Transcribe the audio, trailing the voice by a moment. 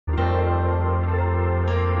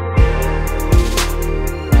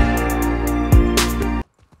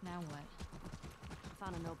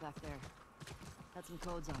back there. Had some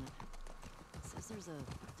codes on it. It says there's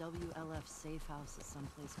a WLF safe house at some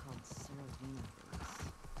place called Saravina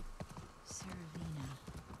Base. Saravina.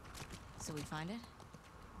 So we find it?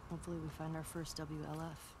 Hopefully we find our first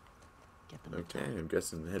WLF. Get them. Okay, I'm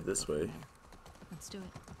guessing head this way. Let's do it.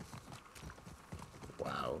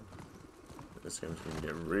 Wow. This game's gonna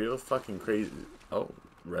get real fucking crazy. Oh,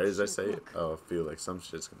 right as I say it, oh, I feel like some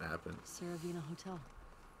shit's gonna happen. Saravina Hotel.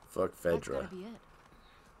 Fuck That's Fedra. gotta be it.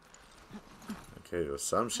 Okay, well,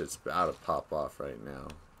 some shit's about to pop off right now.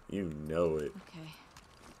 You know it. Okay.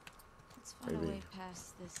 Let's find Maybe. our way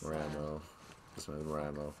past this. Moramo. This one's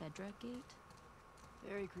Moramo. Fedra gate.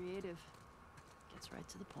 Very creative. Gets right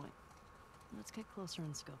to the point. Let's get closer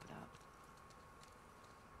and scope it out.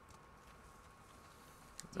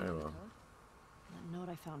 Very well. That note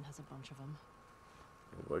I found has a bunch of them.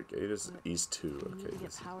 What gate is it? East 2. We need Okay, to get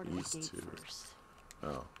this power is to the East gate 2. first.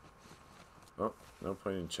 Oh. Oh, no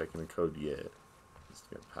point in checking the code yet. Let's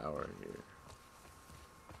get power here.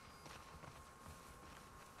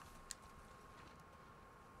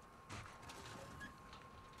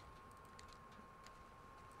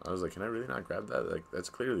 I was like, can I really not grab that? Like, that's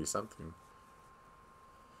clearly something.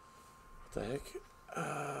 What the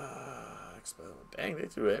heck? Expel. Dang, they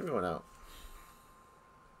threw everyone out.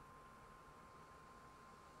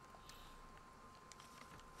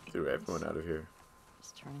 Threw everyone out of here.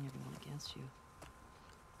 Just turning everyone against you.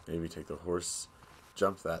 Maybe take the horse,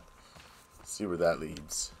 jump that, see where that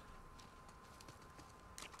leads.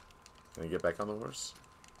 Can I get back on the horse?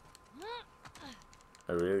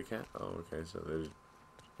 I really can't? Oh, okay, so there's,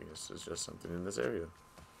 I guess there's just something in this area.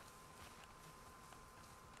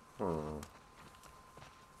 Oh.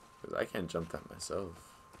 Because I can't jump that myself.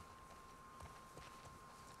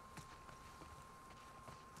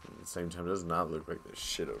 At the same time, it does not look like there's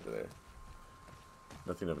shit over there.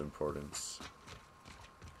 Nothing of importance.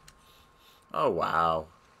 Oh, wow.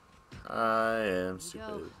 I am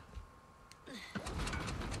stupid.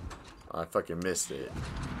 Oh, I fucking missed it.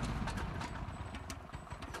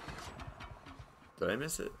 Did I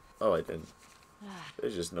miss it? Oh, I didn't.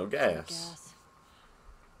 There's just no gas.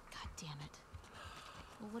 God damn it.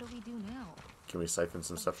 Well, what do we do now? Can we siphon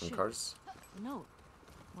some stuff from shit. cars? The note.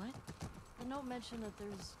 What? The note mentioned that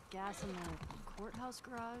there's gas in the courthouse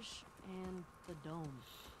garage and the dome.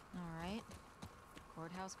 All right.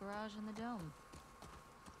 Courthouse garage and the dome.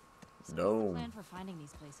 So Dome. what's the plan for finding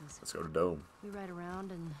these places? Let's go to Dome. We ride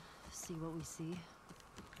around and see what we see.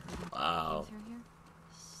 Wow. Through here?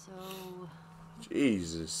 So,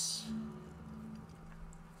 Jesus.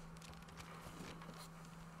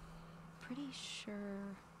 Pretty sure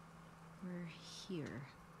we're here.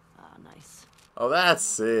 ah, nice. Oh, that's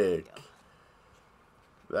sick.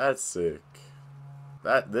 That's sick.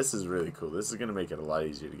 This is really cool. This is gonna make it a lot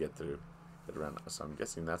easier to get through, get around. So I'm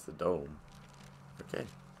guessing that's the dome. Okay.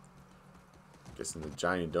 I'm guessing the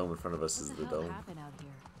giant dome in front of us is What the the hell dome. happened out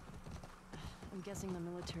here? I'm guessing the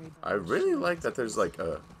military. I really like that there's like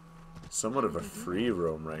a somewhat of a free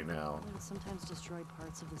roam right now. And sometimes destroyed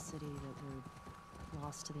parts of the city that were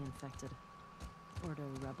lost to the infected or to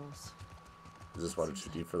rebels. Is this water too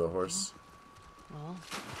deep for the horse? Well,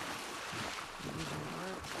 it usually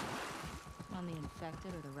work. On the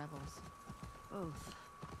infected or the rebels? Both.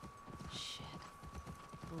 Shit.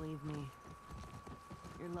 Believe me.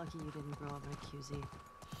 You're lucky you didn't grow up in a QZ.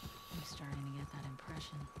 I'm starting to get that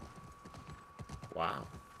impression. Wow,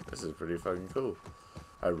 this is pretty fucking cool.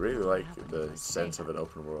 I really like the sense of an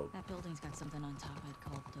open world. That building's got something on top I'd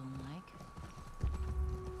call dome-like.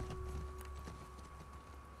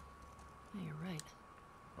 Yeah, you're right.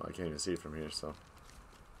 Well, I can't even see it from here, so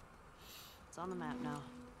It's on the map now.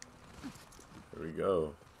 here we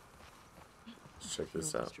go. Let's check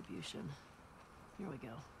this Fuel out. distribution. Here we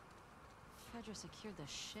go. Fedra secured the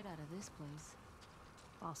shit out of this place.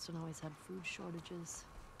 Boston always had food shortages.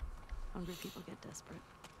 Hungry people get desperate.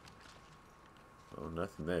 Oh,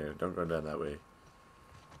 nothing there. Don't go down that way.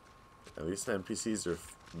 At least the NPCs are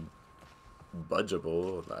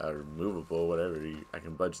budgeable or movable, whatever. I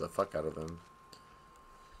can budge the fuck out of them.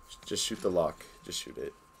 Just shoot the lock. Just shoot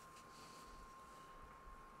it.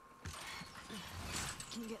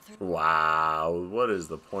 Can you get through? Wow, what is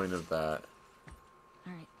the point of that?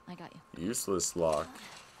 Alright, I got you. Useless lock.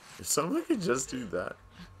 If someone could just do that.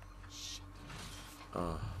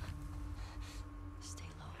 Oh. Stay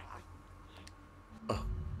low. Oh.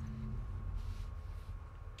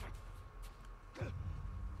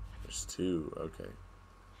 There's two. Okay.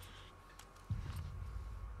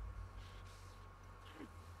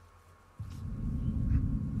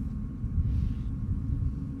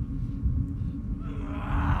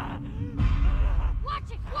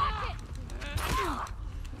 Watch it! Watch it!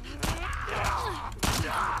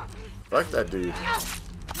 Fuck that dude.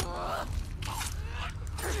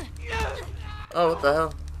 Oh, what the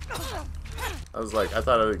hell? I was like, I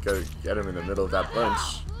thought I would go get him in the middle of that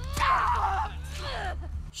punch.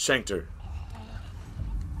 Shanked her.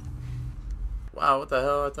 Wow, what the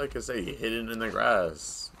hell? I thought I could say hidden in the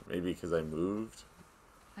grass. Maybe because I moved?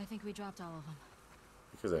 I think we dropped all of them.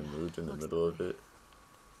 Because I moved in the middle of it?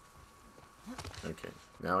 Okay,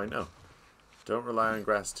 now I know. Don't rely on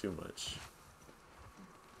grass too much.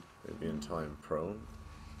 Maybe until I'm prone.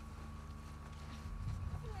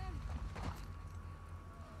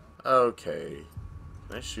 Okay.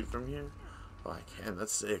 Can I shoot from here? Oh, I can.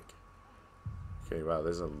 That's sick. Okay, wow,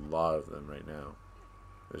 there's a lot of them right now.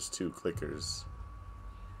 There's 2 clickers.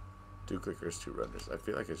 2 clickers, 2 runners. I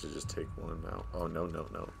feel like I should just take one out. Oh, no, no,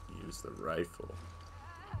 no. Use the rifle.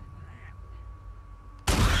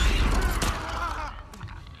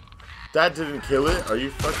 That didn't kill it? Are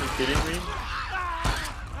you fucking kidding me?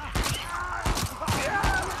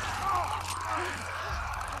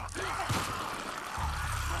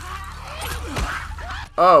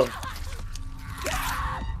 Oh.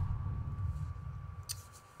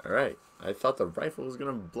 Alright. I thought the rifle was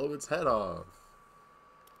gonna blow its head off.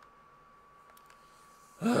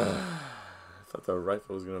 I thought the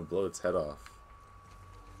rifle was gonna blow its head off.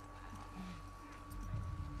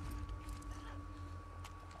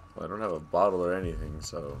 Well, I don't have a bottle or anything,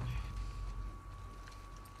 so...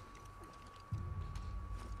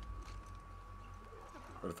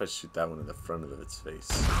 What if I shoot that one in the front of its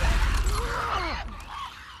face?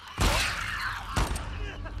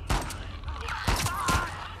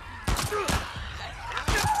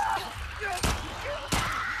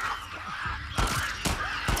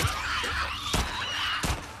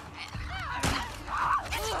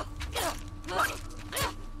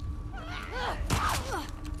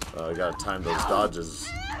 I gotta time those dodges.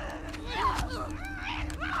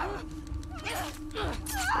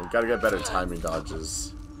 I gotta get better timing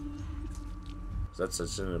dodges. That's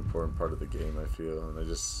such an important part of the game, I feel, and I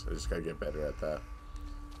just gotta get better at that.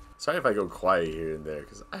 Sorry if I go quiet here and there,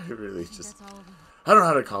 because I really just... I don't know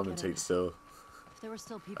how to commentate still. If there were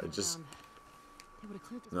still people around, they would have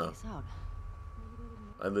cleared this place out.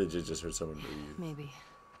 I legit just heard someone breathe. Maybe.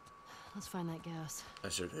 Let's find that gas. I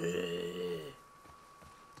should...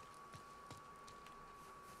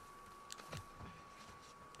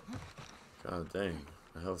 God dang.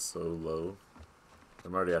 My health's so low.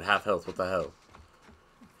 I'm already at half health. What the hell?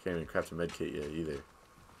 Can't even craft a medkit yet either.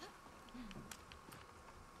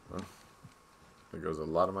 Well, there goes a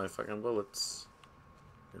lot of my fucking bullets.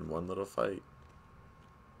 In one little fight.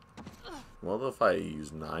 One little fight, you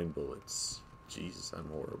use 9 bullets. Jesus, I'm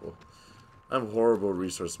horrible. I'm horrible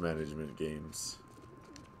resource management games.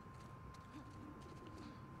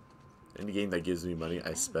 Any game that gives me money,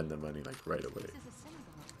 I spend the money like right away.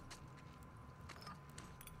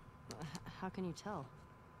 How can you tell?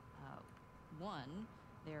 One,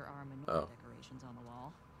 there are menorah decorations on the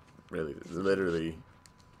wall. Really, literally.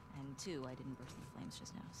 And 2, I didn't burst into flames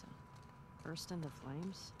just now, so... Burst into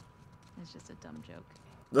flames? It's just a dumb joke.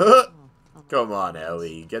 Come on,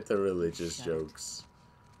 Ellie. Get the religious jokes.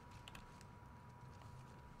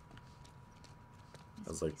 I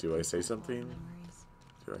was like, do I say something?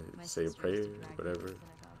 Do I say a prayer? Whatever.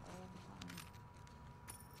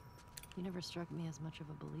 You never struck me as much of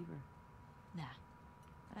a believer. Nah.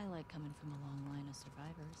 But I like coming from a long line of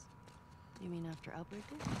survivors. You mean after Outbreak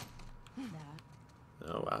Day? Nah.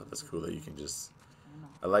 Oh, wow. That's cool that you can just...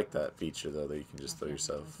 I like that feature, though, that you can just throw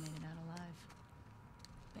yourself. Made it out alive.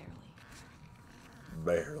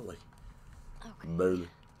 Barely. Barely. Okay. Barely.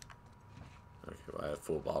 Okay, well, I have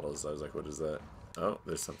full bottles. I was like, what is that? Oh,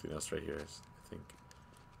 there's something else right here, I think.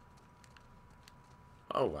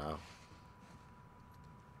 Oh, wow.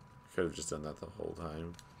 Could have just done that the whole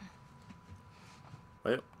time.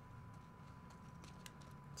 Well,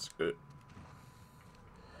 it's good.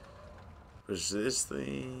 There's this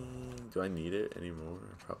thing. Do I need it anymore?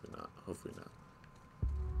 Probably not. Hopefully not.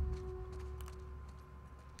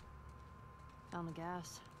 Found the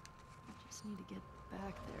gas. Just need to get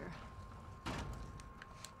back there.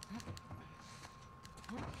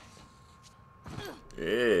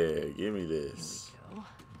 Yeah, give me this. Here we go.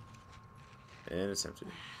 And it's empty.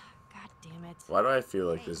 God damn it. Why do I feel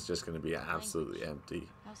like this is just going to be absolutely empty?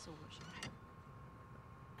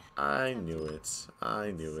 I knew it.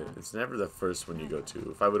 I knew it. It's never the first one you go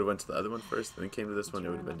to. If I would have went to the other one first and then came to this one, it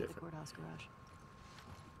would have been different. Courthouse garage.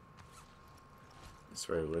 I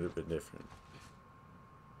swear it would have been different.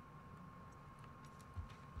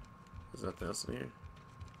 There's nothing else in here?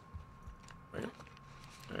 Right.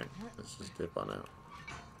 Alright, let's just dip on out.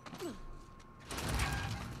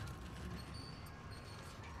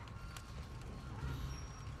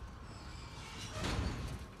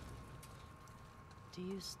 Do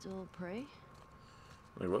you still pray?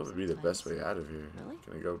 Like, what would be the best way out of here? Really?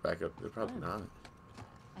 Can I go back up there? Probably When? not.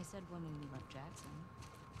 I said one when we left Jackson.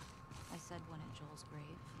 I said one at Joel's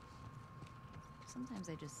grave. Sometimes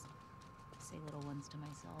I just say little ones to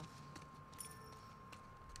myself.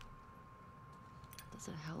 Does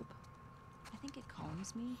it help? I think it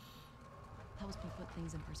calms me. Helps me put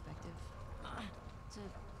things in perspective. It's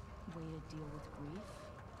a way to deal with grief.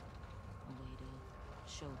 A way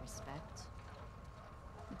to show respect.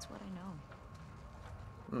 It's what I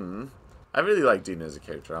know. I really like Dina as a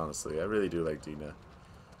character, honestly. I really do like Dina.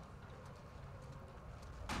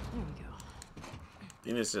 There we go.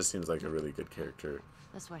 Dina just seems like a really good character.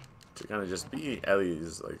 This way. To kind of just be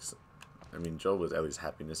Ellie's, like, I mean, Joel was Ellie's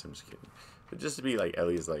happiness, I'm just kidding. But just to be, like,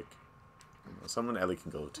 Ellie's, like, you know, someone Ellie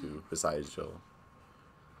can go to besides Joel.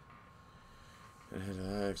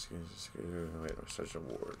 And actually, wait, I'm such a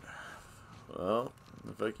Ward. Well,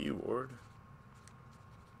 fuck you, Ward.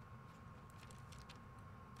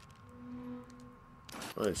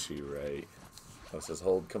 What did she write? Oh, it says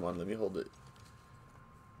hold. Come on, let me hold it.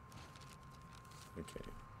 Okay.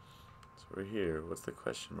 So we're here. What's the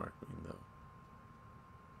question mark mean, though?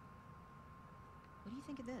 What do you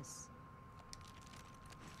think of this?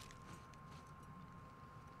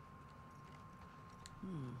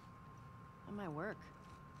 That might work.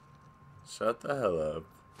 Shut the hell up.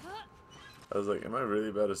 I was like, am I really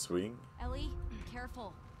about to swing? Ellie,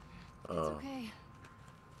 careful. It's okay.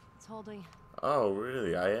 It's holding. Oh,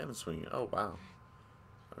 really? I am swinging. Oh, wow.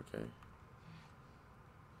 Okay.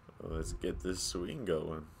 Well, let's get this swing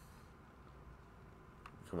going.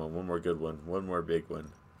 Come on, one more good one. One more big one.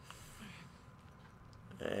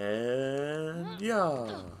 And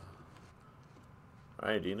yeah.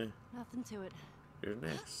 Alright, Dina. Nothing to it. You're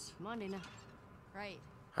next. Come on, Dina. Right.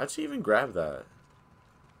 How'd she even grab that?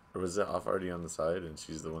 Or was it off already on the side and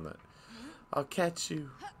she's the one that... I'll catch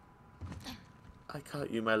you. I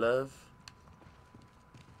caught you, my love.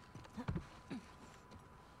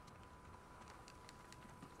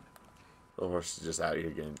 The horse is just out here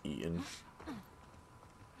getting eaten.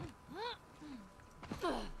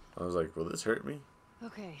 I was like, will this hurt me?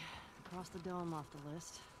 Okay. Cross the dome off the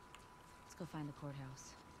list. Let's go find the courthouse.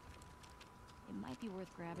 It might be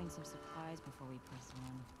worth grabbing some supplies before we press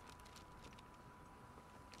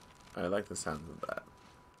on. I like the sounds of that.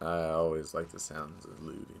 I always like the sounds of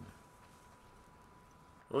looting.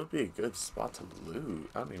 What would be a good spot to loot?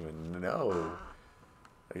 I don't even know.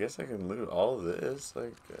 I guess I can loot all of this,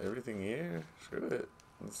 like everything here. Screw it.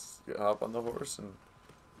 Let's hop on the horse and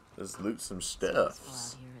just loot some stuff. Peaceful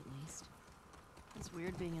out here, at least. It's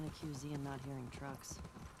weird being in a QZ and not hearing trucks.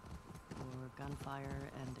 Or gunfire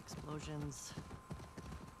and explosions.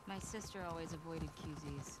 My sister always avoided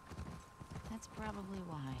QZs. That's probably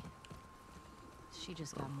why. She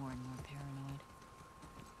just got more and more paranoid.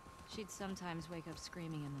 She'd sometimes wake up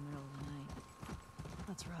screaming in the middle of the night.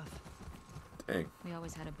 That's rough. Dang. We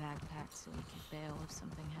always had a backpack so we could bail if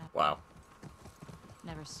something happened. Wow.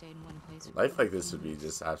 Never stayed in one place. Life like this would be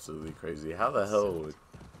just absolutely crazy. How the hell would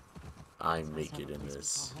I make it in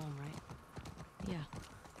this? Home, right? Yeah.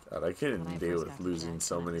 God, I When I couldn't first deal got with to losing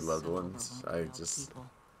Jackson, so I many was loved so ones. overwhelmed I with just, people.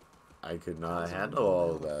 I could I not was handle all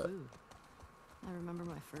of overwhelmed with that. food. I remember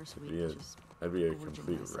my first week Yeah. just I'd be a gorging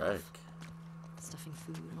complete myself. wreck. stuffing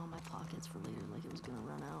food in all my pockets for later like it was gonna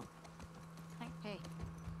run out. Hey,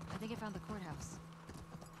 I think I found the courthouse.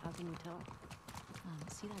 How can you tell?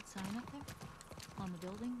 See that sign up there? On the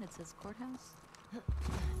building that says courthouse?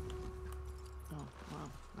 Oh, wow.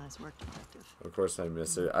 Nice work, detective. Of course I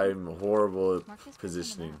miss it. I'm horrible at Mark this place on the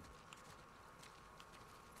positioning. map.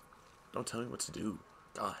 Don't tell me what to do.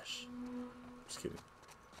 Gosh. Just kidding.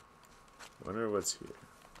 Wonder what's here.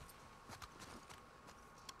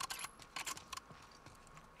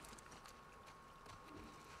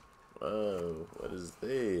 Whoa, what is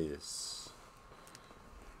this?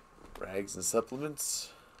 Rags and supplements?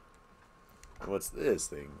 What's this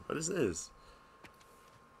thing? What is this?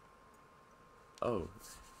 Oh,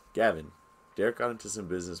 Gavin. Derek got into some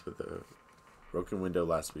business with a broken window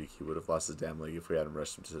last week. He would have lost his damn leg if we hadn't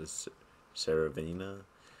rushed him to Saravina.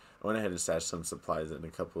 I went ahead and stashed some supplies in a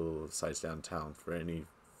couple of sites downtown for any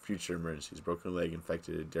future emergencies. Broken leg,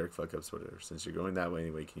 infected, Derek fuck ups, whatever. Since you're going that way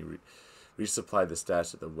anyway, can you resupply the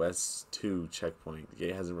stash at the West 2 checkpoint? The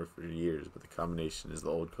gate hasn't worked for years, but the combination is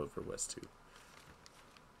the old code for West 2.